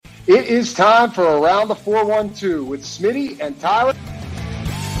It is time for Around the 412 with Smitty and Tyler.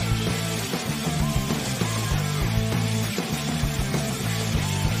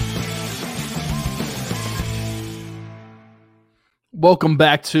 Welcome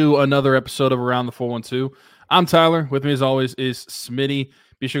back to another episode of Around the 412. I'm Tyler. With me, as always, is Smitty.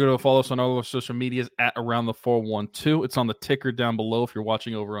 Be sure to go follow us on all of our social medias at Around the 412. It's on the ticker down below if you're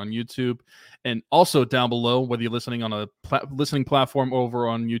watching over on YouTube. And also down below, whether you're listening on a listening platform over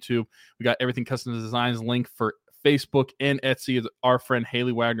on YouTube, we got Everything Custom Designs link for Facebook and Etsy. Our friend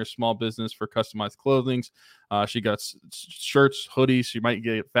Haley Wagner, small business for customized clothing. She got shirts, hoodies. She might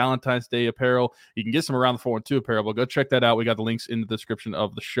get Valentine's Day apparel. You can get some Around the 412 apparel, but go check that out. We got the links in the description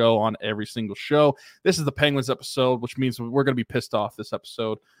of the show on every single show. This is the Penguins episode, which means we're going to be pissed off this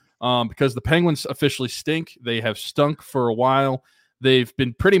episode because the Penguins officially stink. They have stunk for a while. They've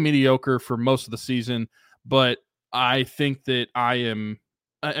been pretty mediocre for most of the season, but I think that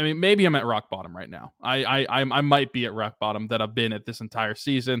maybe I'm at rock bottom right now. I might be at rock bottom that I've been at this entire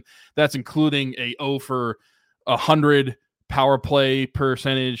season. That's including a 0 for 100 power play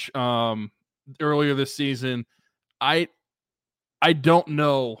percentage earlier this season. I don't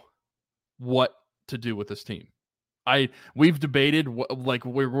know what to do with this team. We've debated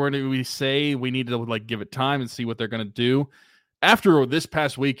we say we need to give it time and see what they're going to do. After this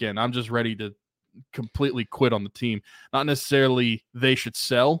past weekend, I'm just ready to completely quit on the team. Not necessarily they should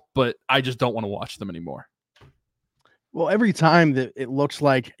sell, but I just don't want to watch them anymore. Well, every time that it looks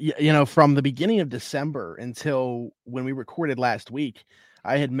like, from the beginning of December until when we recorded last week,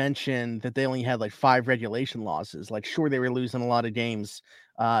 I had mentioned that they only had 5 regulation losses. Sure, they were losing a lot of games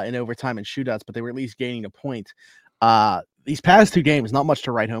in overtime and shootouts, but they were at least gaining a point. These past 2 games, not much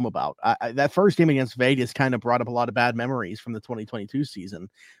to write home about. That first game against Vegas kind of brought up a lot of bad memories from the 2022 season,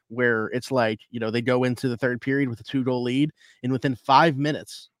 where it's they go into the third period with a 2-goal lead, and within 5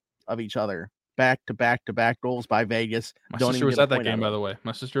 minutes of each other, back-to-back goals by Vegas. My sister was at that game, by the way.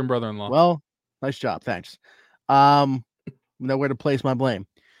 My sister and brother-in-law. Well, nice job. Thanks. Nowhere to place my blame.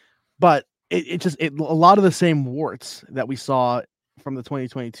 But it a lot of the same warts that we saw from the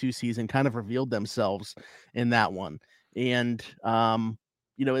 2022 season kind of revealed themselves in that one. And,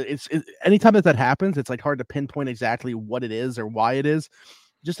 it's anytime that happens, it's hard to pinpoint exactly what it is or why it is.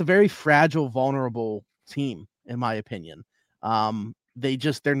 Just a very fragile, vulnerable team, in my opinion.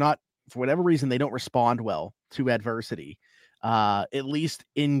 They're not, for whatever reason, they don't respond well to adversity, at least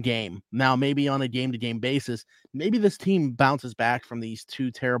in game. Now, maybe on a game-to-game basis, maybe this team bounces back from these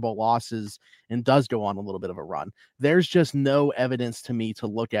 2 terrible losses and does go on a little bit of a run. There's just no evidence to me to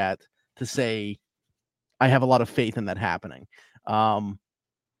look at to say I have a lot of faith in that happening.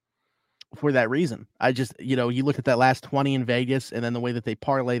 For that reason, I just, you look at that last 20 in Vegas and then the way that they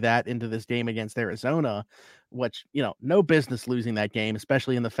parlay that into this game against Arizona, which, no business losing that game,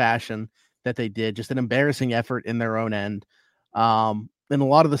 especially in the fashion that they did. Just an embarrassing effort in their own end. And a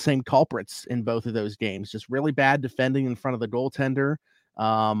lot of the same culprits in both of those games, just really bad defending in front of the goaltender,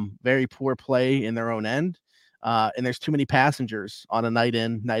 very poor play in their own end. And there's too many passengers on a night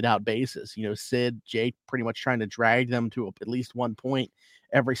in, night out basis. Sid, Jake pretty much trying to drag them to at least 1 point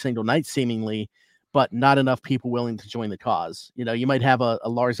every single night, seemingly, but not enough people willing to join the cause. You might have a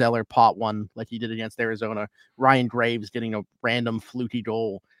Lars Eller pot one like he did against Arizona, Ryan Graves getting a random fluky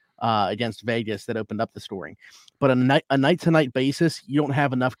goal against Vegas that opened up the scoring. But on a night-to-night basis, you don't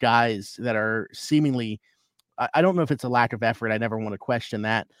have enough guys that are seemingly, I don't know if it's a lack of effort. I never want to question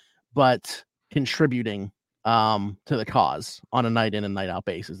that, but contributing to the cause on a night in and night out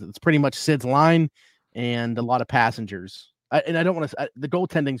basis. It's pretty much Sid's line and a lot of passengers. And I don't want to, the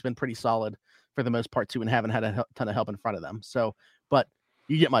goaltending's been pretty solid for the most part too, and haven't had a ton of help in front of them. So, but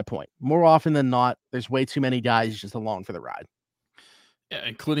you get my point. More often than not, there's way too many guys just along for the ride. Yeah,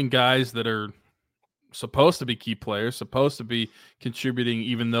 including guys that are supposed to be key players, supposed to be contributing,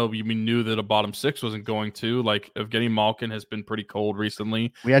 even though we knew that a bottom 6 wasn't going to. Like Evgeny Malkin has been pretty cold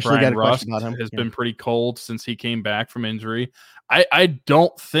recently. We actually Brian got a Rust question about him. Has been pretty cold since he came back from injury. I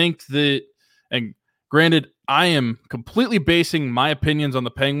don't think that, and granted, I am completely basing my opinions on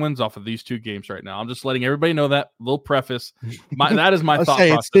the Penguins off of these 2 games right now. I'm just letting everybody know that little preface. That is my thought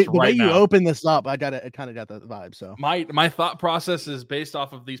process. The way you open this up, I kind of got the vibe. So my thought process is based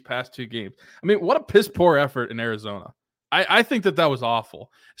off of these past 2 games. I mean, what a piss poor effort in Arizona. I think that was awful,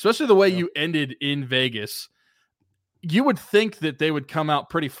 especially the way you ended in Vegas. You would think that they would come out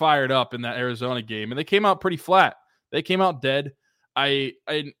pretty fired up in that Arizona game, and they came out pretty flat. They came out dead. I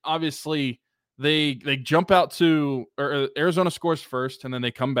obviously. They jump out to Arizona scores first, and then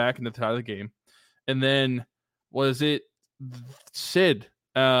they come back and they tie the game. And then Sid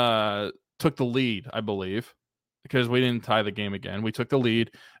took the lead, I believe, because we didn't tie the game again. We took the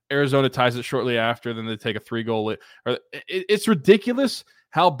lead. Arizona ties it shortly after. Then they take a 3-goal. It's ridiculous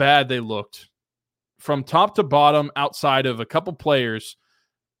how bad they looked from top to bottom outside of a couple players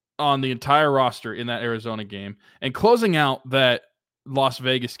on the entire roster in that Arizona game. And closing out that Las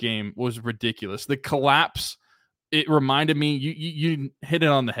Vegas game was ridiculous. The collapse, it reminded me, you hit it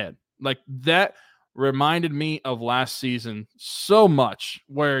on the head. Like that reminded me of last season so much,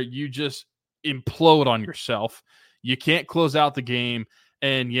 where you just implode on yourself. You can't close out the game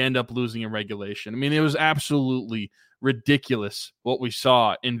and you end up losing in regulation. I mean, it was absolutely ridiculous what we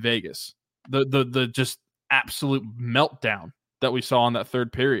saw in Vegas. The just absolute meltdown that we saw in that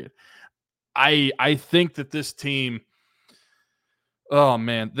third period. I think that this team, oh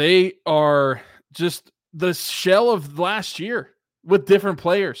man, they are just the shell of last year with different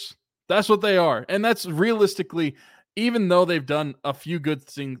players. That's what they are. And that's realistically, even though they've done a few good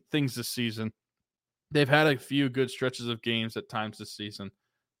things this season, they've had a few good stretches of games at times this season.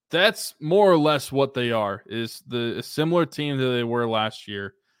 That's more or less what they are, is a similar team that they were last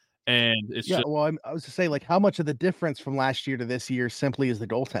year. And it's I was to say, like, how much of the difference from last year to this year simply is the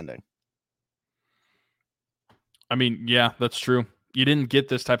goaltending? I mean, yeah, that's true. You didn't get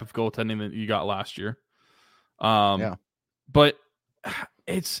this type of goaltending that you got last year. But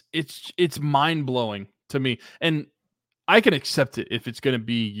it's mind-blowing to me. And I can accept it if it's going to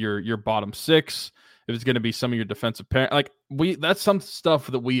be your bottom six, if it's going to be some of your defensive pair. Like that's some stuff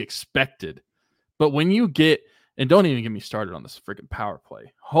that we expected. But when you get, and don't even get me started on this freaking power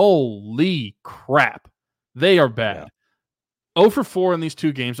play. Holy crap. They are bad. Yeah. 0 for 4 in these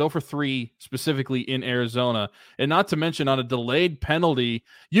two games, 0 for 3 specifically in Arizona. And not to mention on a delayed penalty,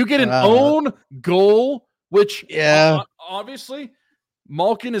 you get an own goal, which obviously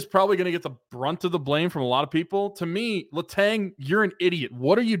Malkin is probably going to get the brunt of the blame from a lot of people. To me, Letang, you're an idiot.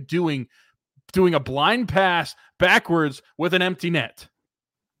 What are you doing a blind pass backwards with an empty net?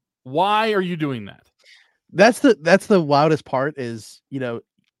 Why are you doing that? That's the wildest part is,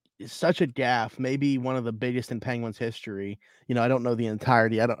 such a gaffe, maybe one of the biggest in Penguins history. I don't know the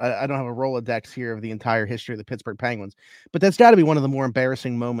entirety. I don't have a Rolodex here of the entire history of the Pittsburgh Penguins, but that's got to be one of the more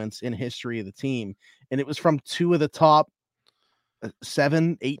embarrassing moments in history of the team. And it was from two of the top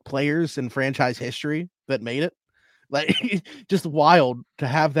 7-8 players in franchise history that made it. Like, just wild to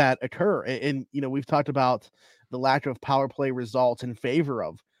have that occur. And we've talked about the lack of power play results in favor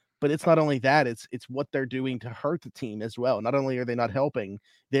of. But it's not only that, it's what they're doing to hurt the team as well. Not only are they not helping,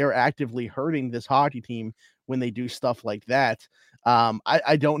 they're actively hurting this hockey team when they do stuff like that.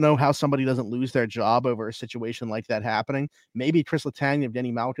 I don't know how somebody doesn't lose their job over a situation like that happening. Maybe Chris Letang and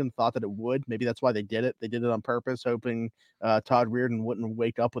Evgeny Malkin thought that it would. Maybe that's why they did it. They did it on purpose, hoping Todd Reirden wouldn't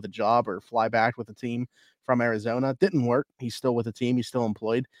wake up with a job or fly back with the team from Arizona. Didn't work. He's still with the team. He's still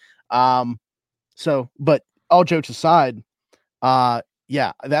employed. But all jokes aside,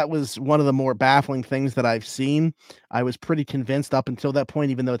 yeah, that was one of the more baffling things that I've seen. I was pretty convinced up until that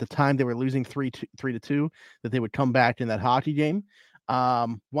point, even though at the time they were losing 3-2, that they would come back in that hockey game.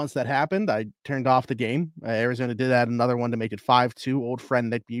 Once that happened, I turned off the game. Arizona did add another one to make it 5-2. Old friend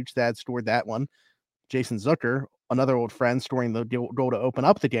Nick Bjugstad scored that one. Jason Zucker, another old friend, scoring the goal to open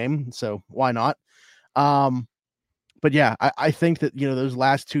up the game. So why not? But yeah, I think that, those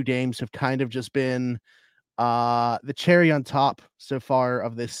last two games have kind of just been the cherry on top so far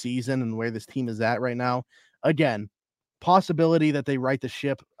of this season and where this team is at right now. Again, possibility that they right the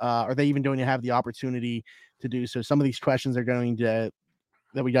ship. Are they even going to have the opportunity to do so? Some of these questions are going to,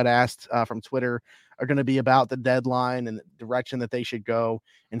 that we got asked from Twitter, are going to be about the deadline and the direction that they should go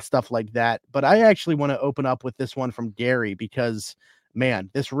and stuff like that. But I actually want to open up with this one from Gary, because man,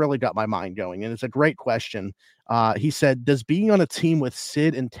 this really got my mind going. And it's a great question. He said, does being on a team with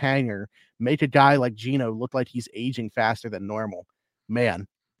Sid and Tanger make a guy like Gino look like he's aging faster than normal? Man,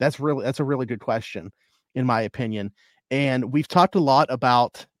 that's a really good question, in my opinion. And we've talked a lot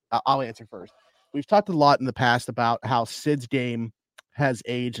about, I'll answer first. We've talked a lot in the past about how Sid's game has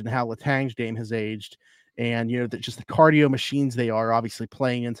aged and how Letang's game has aged. And, just the cardio machines they are obviously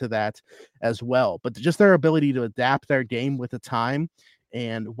playing into that as well. But just their ability to adapt their game with the time,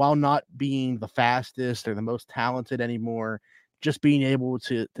 and while not being the fastest or the most talented anymore, just being able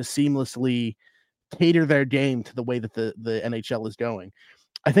to seamlessly cater their game to the way that the NHL is going.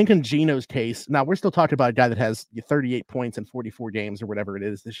 I think in Gino's case, now we're still talking about a guy that has 38 points in 44 games or whatever it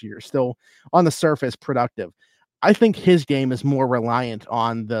is this year, still on the surface productive. I think his game is more reliant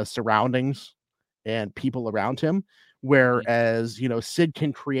on the surroundings and people around him, whereas, Sid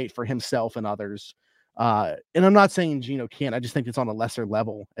can create for himself and others. And I'm not saying Gino can't. I just think it's on a lesser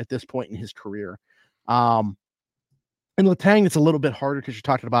level at this point in his career. And Letang, it's a little bit harder because you're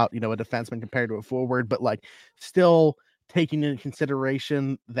talking about, a defenseman compared to a forward, but still taking into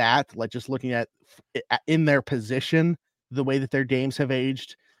consideration that, like just looking at in their position, the way that their games have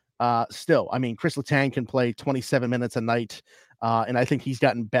aged, still, I mean, Chris Letang can play 27 minutes a night, and I think he's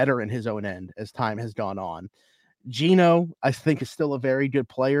gotten better in his own end as time has gone on. Gino, I think, is still a very good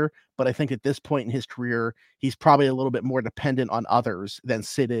player, but I think at this point in his career, he's probably a little bit more dependent on others than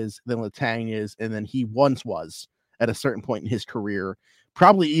Sid is, than Letang is, and than he once was at a certain point in his career.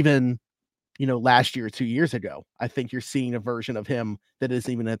 Probably even, last year, 2 years ago. I think you're seeing a version of him that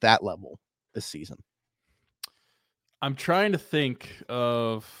isn't even at that level this season. I'm trying to think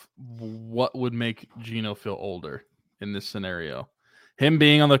of what would make Gino feel older in this scenario. Him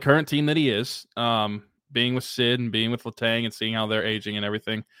being on the current team that he is, being with Sid and being with Letang and seeing how they're aging and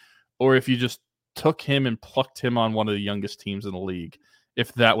everything, or if you just took him and plucked him on one of the youngest teams in the league,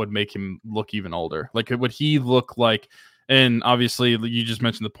 if that would make him look even older. Like, would he look like, and obviously you just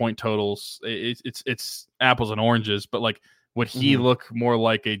mentioned the point totals, it's apples and oranges, but like, would he look more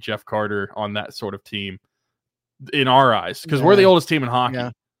like a Jeff Carter on that sort of team in our eyes? Because we're the oldest team in hockey.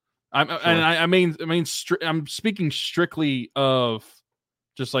 Yeah. I'm speaking strictly of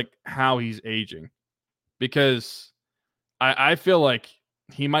just like how he's aging, because I feel like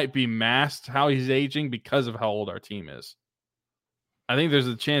he might be masked how he's aging because of how old our team is. I think there's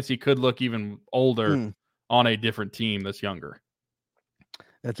a chance he could look even older on a different team that's younger.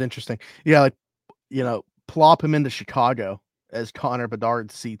 That's interesting. Yeah, like, plop him into Chicago as Connor Bedard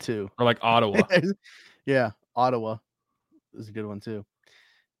C2. Or like Ottawa. Yeah, Ottawa is a good one too.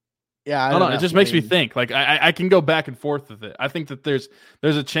 Yeah, I don't know. It just makes me think. Like, I can go back and forth with it. I think that there's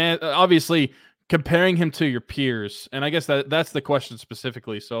a chance, obviously, comparing him to your peers, and I guess that's the question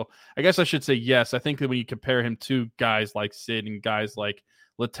specifically. So I guess I should say yes. I think that when you compare him to guys like Sid and guys like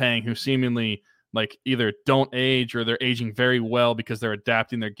Letang, who seemingly like either don't age or they're aging very well because they're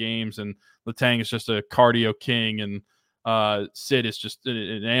adapting their games, and Letang is just a cardio king, and Sid is just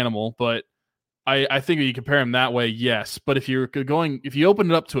an animal. But I think if you compare him that way, yes. But if you open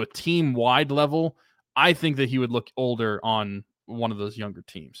it up to a team-wide level, I think that he would look older on one of those younger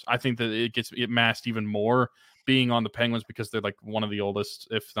teams. I think that it masked even more being on the Penguins because they're like one of the oldest,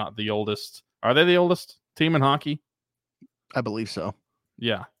 if not the oldest. Are they the oldest team in hockey? I believe so.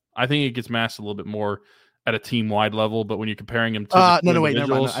 Yeah. I think it gets masked a little bit more at a team-wide level, but when you're comparing him to never mind.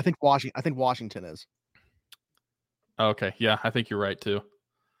 No. I think Washington is. Okay, yeah, I think you're right too.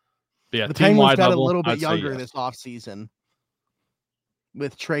 But yeah, the Penguins got level, a little bit younger this offseason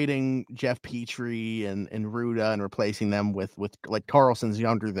with trading Jeff Petrie and Ruda and replacing them with like Carlson's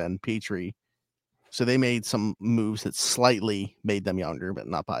younger than Petrie. So they made some moves that slightly made them younger, but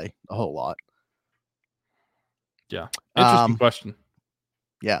not by a whole lot. Yeah. Interesting question.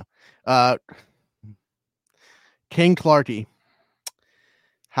 Yeah. King Clarkey,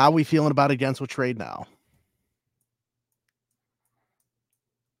 how are we feeling about a Guentzel trade now?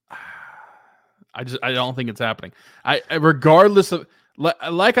 I don't think it's happening. I regardless of,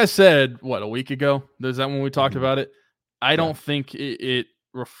 like I said, a week ago? Is that when we talked about it? I don't think it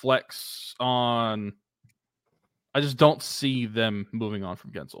reflects on. I just don't see them moving on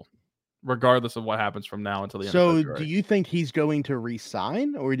from Guentzel, regardless of what happens from now until the end of February. So, do you think he's going to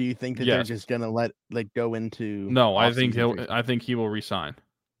re-sign, or do you think that they're just going to let go into? No, I think he will re-sign.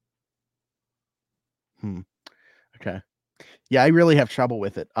 Okay. Yeah, I really have trouble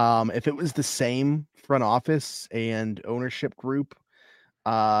with it. If it was the same front office and ownership group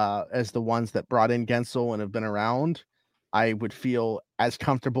as the ones that brought in Guentzel and have been around, I would feel as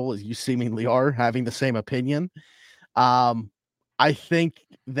comfortable as you seemingly are having the same opinion. I think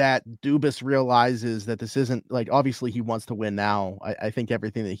that Dubas realizes that this isn't like, obviously he wants to win now. I think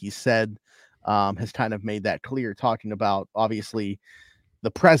everything that he said has kind of made that clear, talking about obviously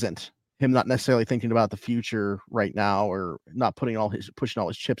the present, him not necessarily thinking about the future right now, or not pushing all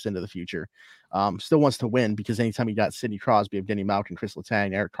his chips into the future. Still wants to win, because anytime you got Sidney Crosby, Evgeny Malkin, Chris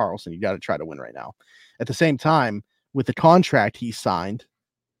Letang, Erik Karlsson, you got to try to win right now. At the same time, with the contract he signed,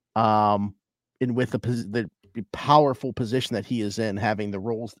 and with the powerful position that he is in, having the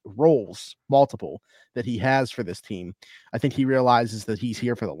roles multiple that he has for this team, I think he realizes that he's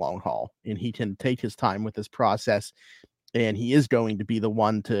here for the long haul, and he can take his time with this process, and he is going to be the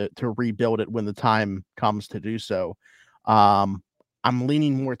one to rebuild it when the time comes to do so. I'm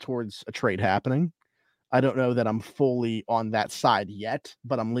leaning more towards a trade happening. I don't know that I'm fully on that side yet,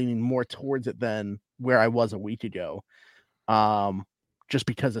 but I'm leaning more towards it than where I was a week ago. Just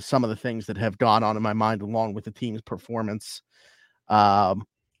because of some of the things that have gone on in my mind, along with the team's performance. And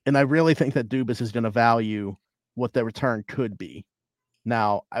I really think that Dubas is going to value what the return could be.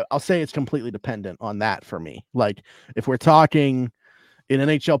 Now, I'll say it's completely dependent on that for me. Like, if we're talking an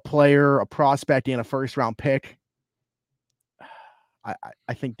NHL player, a prospect, and a first-round pick,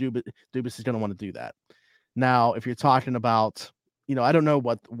 I think Dubas is going to want to do that. Now, if you're talking about, I don't know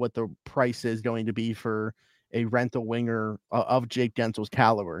what the price is going to be for a rental winger of Jake Gensel's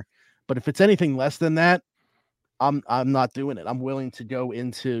caliber, but if it's anything less than that, I'm not doing it. I'm willing to go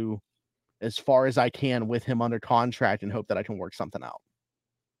into as far as I can with him under contract and hope that I can work something out.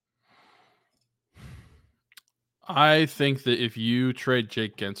 I think that if you trade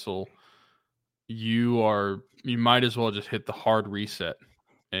Jake Guentzel, you might as well just hit the hard reset,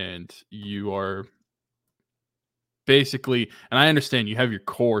 and you are basically, and I understand you have your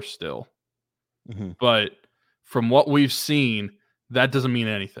core still, but from what we've seen, that doesn't mean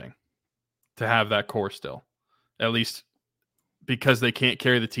anything to have that core still, at least because they can't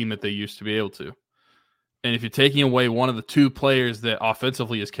carry the team that they used to be able to. And if you're taking away one of the two players that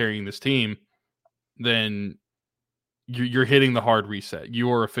offensively is carrying this team, then you're hitting the hard reset.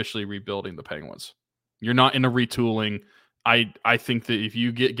 You are officially rebuilding the Penguins. You're not in a retooling. I think that if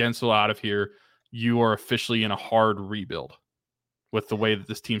you get Guentzel out of here, you are officially in a hard rebuild with the way that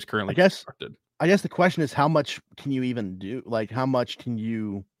this team's currently constructed. I guess the question is, how much can you even do? Like, how much can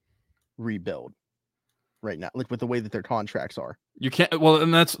you rebuild right now, like with the way that their contracts are? You can't. Well,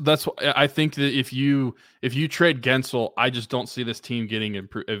 and that's I think that if you trade Guentzel, I just don't see this team getting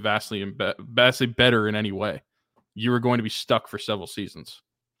vastly better in any way. You are going to be stuck for several seasons.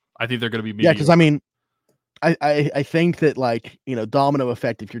 I think they're going to be mediocre. Yeah, because I mean, I think that, like, domino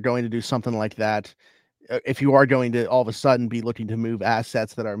effect, if you're going to do something like that, if you are going to all of a sudden be looking to move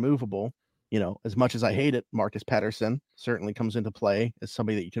assets that are movable, as much as I hate it, Marcus Pettersson certainly comes into play as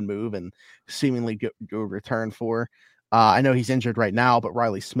somebody that you can move and seemingly go return for. I know he's injured right now, but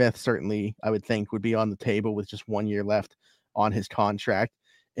Riley Smith certainly, I would think, would be on the table with just 1 year left on his contract.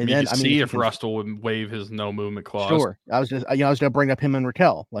 And then see if Rustle would waive his no movement clause. Sure. I was going to bring up him and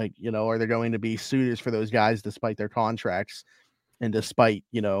Raquel. Like, are there going to be suitors for those guys despite their contracts and despite,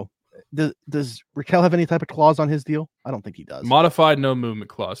 does Raquel have any type of clause on his deal? I don't think he does. Modified no movement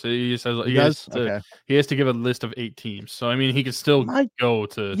clause. He says he has to give a list of 8 teams. So I mean, he could still go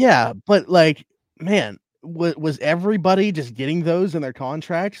to. Yeah, but like, man, was everybody just getting those in their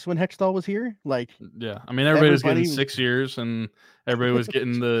contracts when Hextall was here? Like, yeah, I mean, everybody was getting 6 years, and everybody was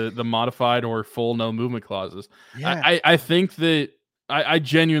getting the modified or full no movement clauses. Yeah. I think that I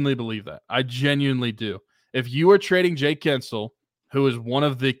genuinely believe that. I genuinely do. If you are trading Jake Guentzel, who is one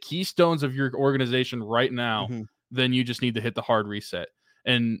of the keystones of your organization right now, then you just need to hit the hard reset.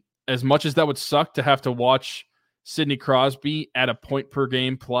 And as much as that would suck to have to watch Sidney Crosby at a point per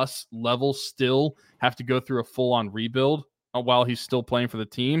game plus level still have to go through a full-on rebuild while he's still playing for the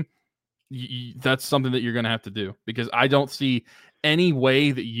team, that's something that you're going to have to do, because I don't see any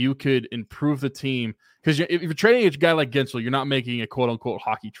way that you could improve the team. Because if you're trading a guy like Guentzel, you're not making a quote-unquote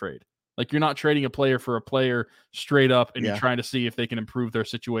hockey trade. Like, you're not trading a player for a player straight up, and you're trying to see if they can improve their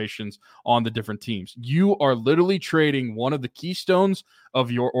situations on the different teams. You are literally trading one of the keystones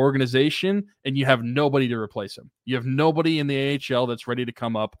of your organization, and you have nobody to replace him. You have nobody in the AHL that's ready to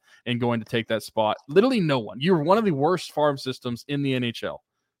come up and going to take that spot. Literally no one. You're one of the worst farm systems in the NHL.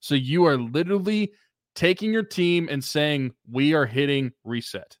 So you are literally taking your team and saying, we are hitting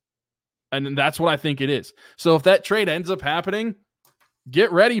reset. And that's what I think it is. So if that trade ends up happening,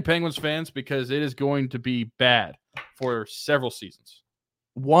 get ready, Penguins fans, because it is going to be bad for several seasons.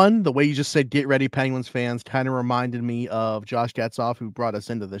 One, the way you just said, get ready, Penguins fans, kind of reminded me of Josh Getzoff, who brought us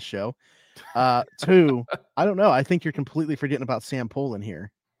into this show. Two, I don't know. I think you're completely forgetting about Sam Poulin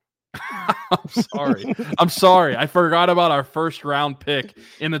here. I'm sorry. I forgot about our first round pick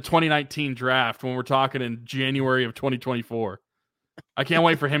in the 2019 draft when we're talking in January of 2024. I can't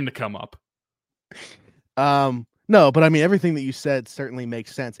wait for him to come up. No, but I mean, everything that you said certainly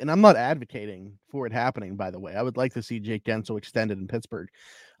makes sense. And I'm not advocating for it happening, by the way. I would like to see Jake Guentzel extended in Pittsburgh.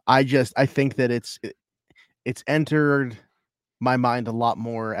 I think that it's entered my mind a lot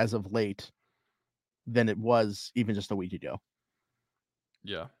more as of late than it was even just a week ago.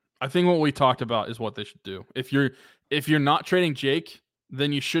 Yeah. I think what we talked about is what they should do. If you're not trading Jake,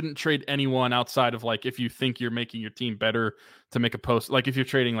 then you shouldn't trade anyone outside of, like, if you think you're making your team better to make a post, like if you're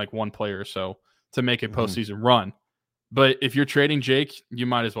trading like one player or so to make a postseason run. But if you're trading Jake, you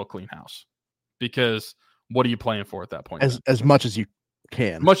might as well clean house, because what are you playing for at that point? As much as you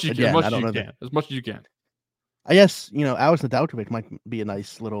can. As much as you can. I guess, Alex Nedeljkovic might be a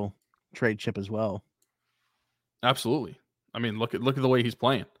nice little trade chip as well. Absolutely. I mean, look at the way he's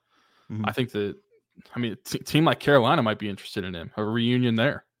playing. I think that, a team like Carolina might be interested in him. A reunion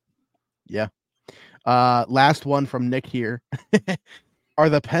there. Yeah. Last one from Nick here. Are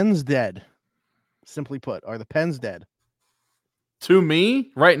the Pens dead? Simply put, are the Pens dead? To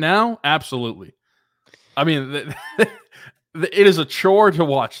me, right now, absolutely. I mean, it is a chore to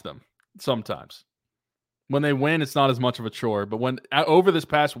watch them sometimes. When they win, it's not as much of a chore. But when over this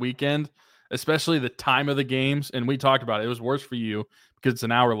past weekend, especially the time of the games, and we talked about it, it was worse for you because it's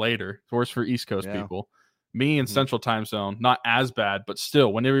an hour later. It's worse for East Coast people. Me in Central Time Zone, not as bad, but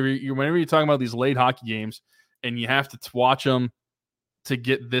still, whenever you're talking about these late hockey games and you have to watch them to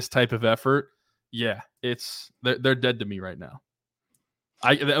get this type of effort, yeah, they're dead to me right now.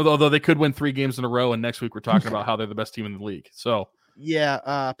 Although they could win 3 games in a row, and next week we're talking about how they're the best team in the league. So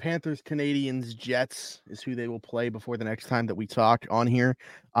yeah, Panthers, Canadians, Jets is who they will play before the next time that we talk on here.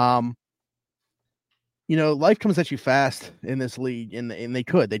 Life comes at you fast in this league, and they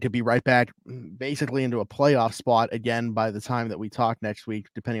could be right back basically into a playoff spot again by the time that we talk next week,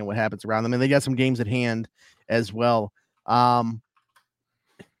 depending on what happens around them. And they got some games at hand as well.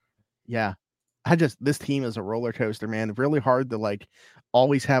 Yeah, this team is a roller coaster, man. Really hard to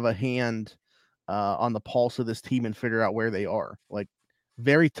always have a hand on the pulse of this team and figure out where they are.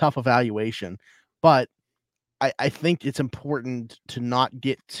 Very tough evaluation, but I think it's important to not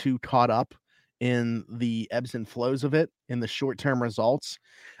get too caught up in the ebbs and flows of it, in the short-term results.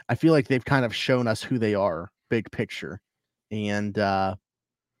 I feel like they've kind of shown us who they are, big picture. And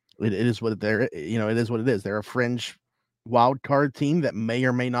it is what it is what it is. They're a fringe wild card team that may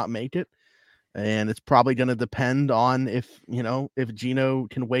or may not make it. And it's probably going to depend on if Gino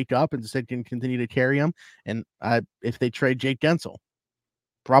can wake up and Sid can continue to carry him. And if they trade Jake Gensel,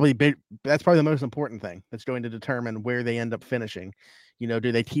 that's probably the most important thing that's going to determine where they end up finishing. Do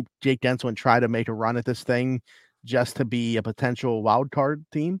they keep Jake Gensel and try to make a run at this thing just to be a potential wild card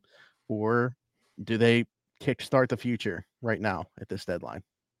team, or do they kickstart the future right now at this deadline?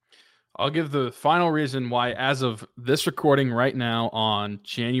 I'll give the final reason why, as of this recording right now on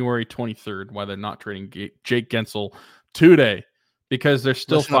January 23rd, why they're not trading Jake Gensel today, because they're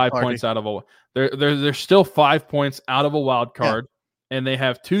still 5 points out of they're still 5 points out of a wild card, and they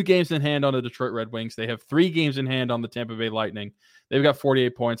have 2 games in hand on the Detroit Red Wings. They have 3 games in hand on the Tampa Bay Lightning. They've got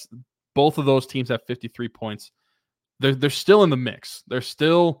 48 points. Both of those teams have 53 points. They're still in the mix. They're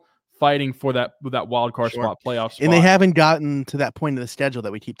still fighting for that wild card spot, playoff spot. And they haven't gotten to that point of the schedule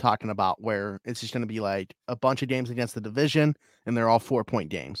that we keep talking about, where it's just going to be a bunch of games against the division, and they're all 4-point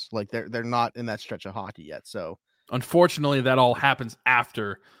games. They're not in that stretch of hockey yet. So unfortunately, that all happens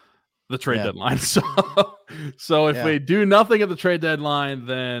after the trade deadline. So if we do nothing at the trade deadline,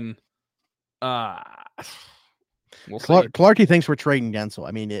 then we'll see. Clarky thinks we're trading Gensel.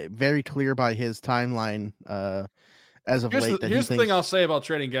 I mean, very clear by his timeline as of late. Here's the thing I'll say about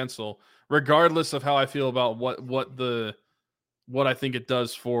trading Gensel, regardless of how I feel about what I think it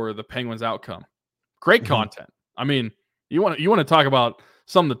does for the Penguins' outcome. Great content. I mean, you want to talk about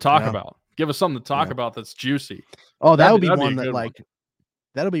something to talk about. Give us something to talk about that's juicy. Oh, that'll be one that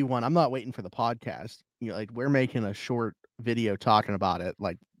that'll be one. I'm not waiting for the podcast. We're making a short video talking about it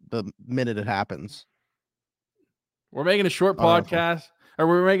the minute it happens. We're making a short podcast, or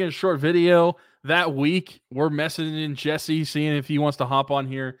we're making a short video that week. We're messaging Jesse, seeing if he wants to hop on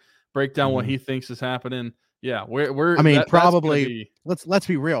here, break down what he thinks is happening. Yeah, we're. I mean, probably let's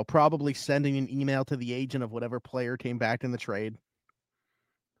be real. Probably sending an email to the agent of whatever player came back in the trade.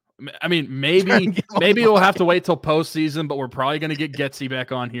 I mean, maybe we'll have to wait till postseason, but we're probably going to get Getsy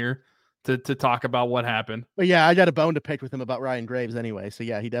back on here to talk about what happened. But yeah, I got a bone to pick with him about Ryan Graves anyway. So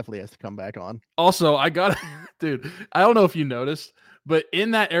yeah, he definitely has to come back on. Also, dude, I don't know if you noticed, but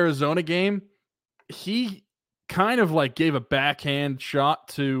in that Arizona game, he kind of gave a backhand shot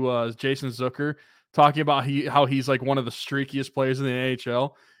to Jason Zucker, talking about how he's one of the streakiest players in the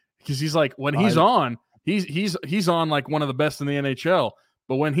NHL, because he's when he's on, he's on one of the best in the NHL,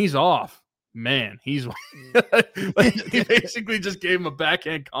 but when he's off, man, he's he basically just gave him a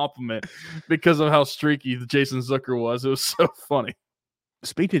backhand compliment because of how streaky Jason Zucker was. It was so funny.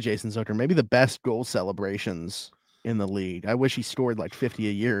 Speak to Jason Zucker, maybe the best goal celebrations in the league. I wish he scored 50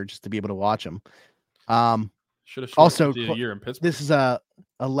 a year just to be able to watch him. Should have also a year in Pittsburgh. This is a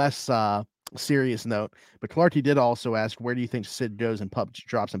less serious note, but Clarky did also ask, where do you think Sid goes in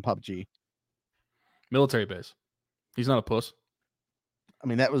drops in PUBG? Military base. He's not a puss. I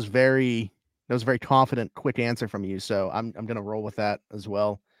mean, that was a very confident, quick answer from you. So I'm gonna roll with that as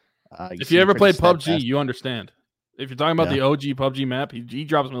well. If you ever played PUBG, you understand. If you're talking about the OG PUBG map, he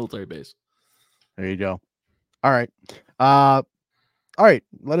drops military base. There you go. All right. All right.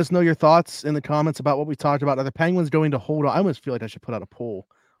 Let us know your thoughts in the comments about what we talked about. Are the Penguins going to hold on? I almost feel like I should put out a poll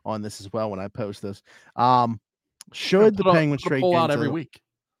on this as well when I post this. Should the Penguins trade Gensel out every week?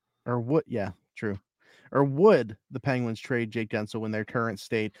 Or what? Yeah, true. or would the Penguins trade Jake Guentzel in their current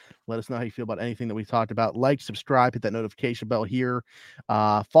state? Let us know how you feel about anything that we talked about. Like, subscribe, hit that notification bell here.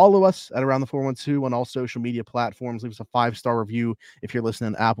 Follow us at Around the 412 on all social media platforms. Leave us a 5-star review if you're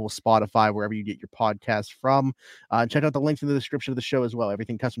listening to Apple, Spotify, wherever you get your podcasts from. Check out the links in the description of the show as well.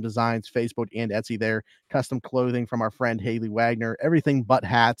 Everything Custom Designs, Facebook and Etsy there. Custom clothing from our friend Haley Wagner. Everything but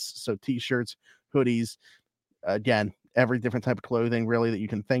hats, so t-shirts, hoodies, again, every different type of clothing really that you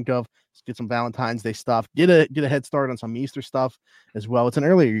can think of. Let's get some Valentine's Day stuff. Get a head start on some Easter stuff as well. It's an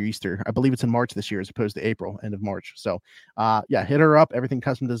earlier Easter. I believe it's in March this year as opposed to April, end of March. So hit her up. Everything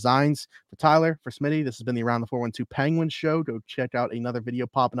Custom Designs. For Tyler, for Smitty, this has been the Around the 412 Penguins show. Go check out another video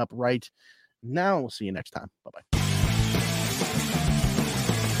popping up right now. We'll see you next time. Bye-bye.